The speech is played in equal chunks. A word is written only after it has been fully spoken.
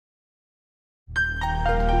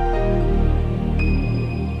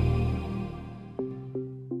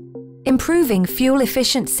Improving fuel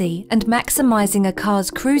efficiency and maximizing a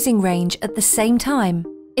car's cruising range at the same time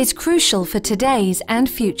is crucial for today's and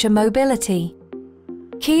future mobility.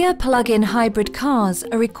 Kia plug-in hybrid cars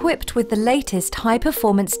are equipped with the latest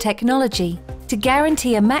high-performance technology to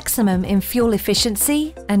guarantee a maximum in fuel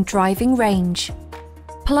efficiency and driving range.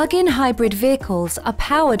 Plug-in hybrid vehicles are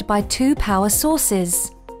powered by two power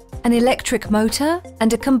sources, an electric motor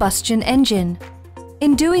and a combustion engine.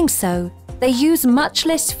 In doing so, they use much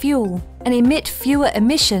less fuel and emit fewer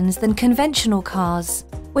emissions than conventional cars,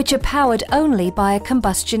 which are powered only by a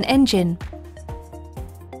combustion engine.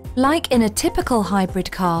 Like in a typical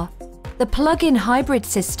hybrid car, the plug-in hybrid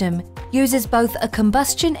system uses both a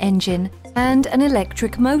combustion engine and an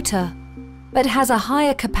electric motor, but has a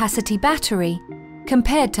higher capacity battery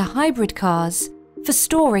compared to hybrid cars for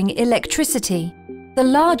storing electricity. The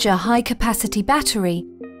larger high-capacity battery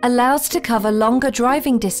allows to cover longer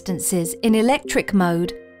driving distances in electric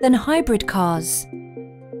mode than hybrid cars.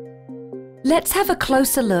 Let's have a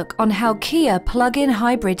closer look on how Kia plug-in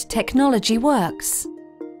hybrid technology works.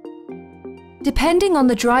 Depending on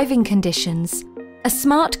the driving conditions, a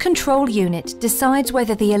smart control unit decides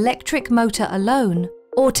whether the electric motor alone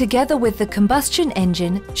or together with the combustion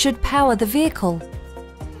engine should power the vehicle.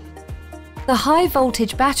 The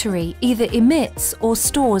high-voltage battery either emits or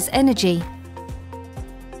stores energy.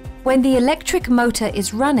 When the electric motor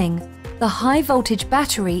is running, the high-voltage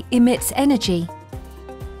battery emits energy.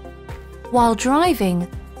 While driving,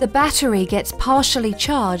 the battery gets partially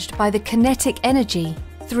charged by the kinetic energy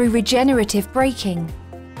through regenerative braking.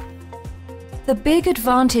 The big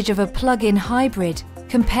advantage of a plug-in hybrid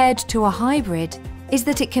compared to a hybrid is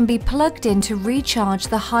that it can be plugged in to recharge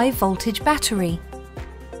the high-voltage battery.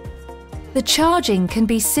 The charging can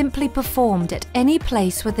be simply performed at any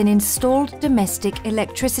place with an installed domestic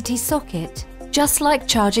electricity socket, just like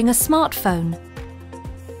charging a smartphone.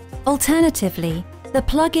 Alternatively, the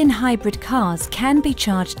plug-in hybrid cars can be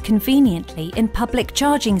charged conveniently in public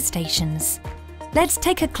charging stations. Let's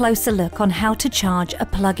take a closer look on how to charge a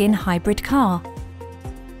plug-in hybrid car.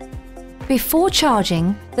 Before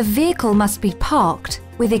charging, the vehicle must be parked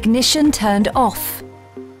with ignition turned off.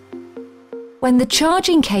 When the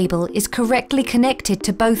charging cable is correctly connected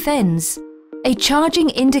to both ends, a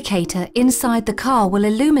charging indicator inside the car will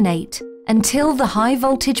illuminate until the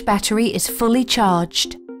high-voltage battery is fully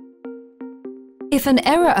charged. If an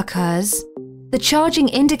error occurs, the charging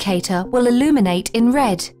indicator will illuminate in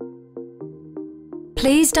red.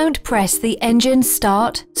 Please don't press the engine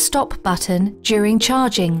start/stop button during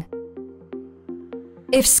charging.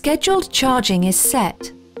 If scheduled charging is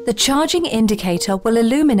set, the charging indicator will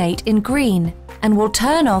illuminate in green and will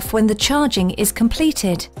turn off when the charging is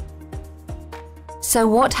completed. So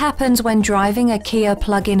what happens when driving a Kia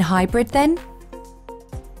plug-in hybrid then?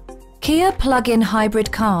 Kia plug-in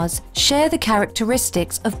hybrid cars share the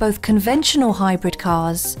characteristics of both conventional hybrid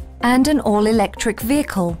cars and an all-electric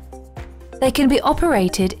vehicle. They can be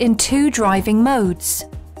operated in two driving modes.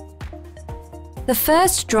 The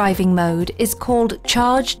first driving mode is called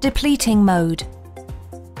charge depleting mode.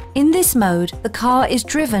 In this mode, the car is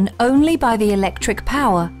driven only by the electric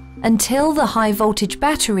power until the high-voltage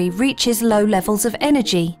battery reaches low levels of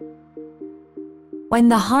energy. When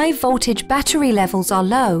the high-voltage battery levels are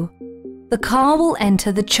low, the car will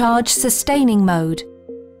enter the charge-sustaining mode,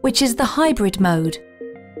 which is the hybrid mode.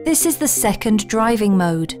 This is the second driving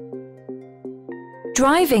mode.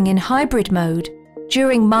 Driving in hybrid mode,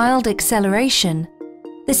 during mild acceleration,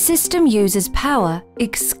 the system uses power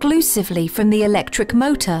exclusively from the electric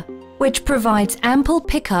motor, which provides ample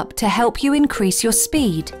pickup to help you increase your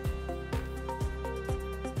speed.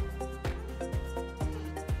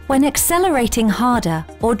 When accelerating harder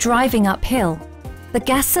or driving uphill, the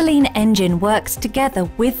gasoline engine works together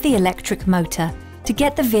with the electric motor to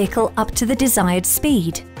get the vehicle up to the desired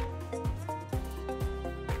speed.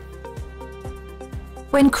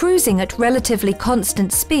 When cruising at relatively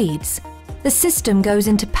constant speeds, the system goes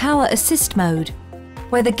into power assist mode,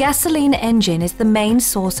 where the gasoline engine is the main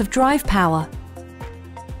source of drive power.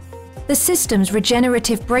 The system's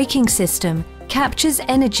regenerative braking system captures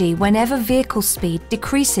energy whenever vehicle speed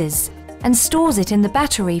decreases and stores it in the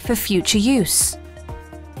battery for future use.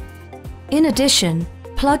 In addition,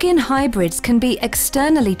 plug-in hybrids can be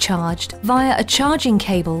externally charged via a charging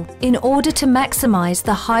cable in order to maximize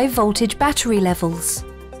the high-voltage battery levels.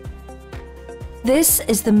 This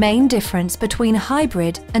is the main difference between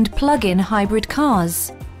hybrid and plug-in hybrid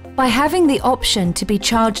cars. By having the option to be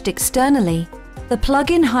charged externally, the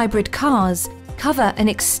plug-in hybrid cars cover an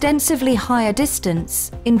extensively higher distance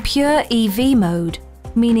in pure EV mode,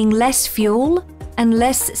 meaning less fuel and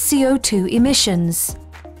less CO2 emissions.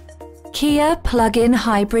 Kia plug-in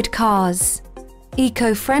hybrid cars.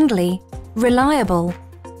 Eco-friendly, reliable,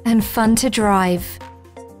 and fun to drive.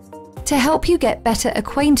 To help you get better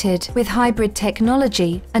acquainted with hybrid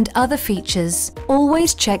technology and other features,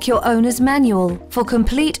 always check your owner's manual for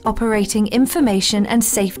complete operating information and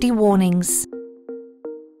safety warnings.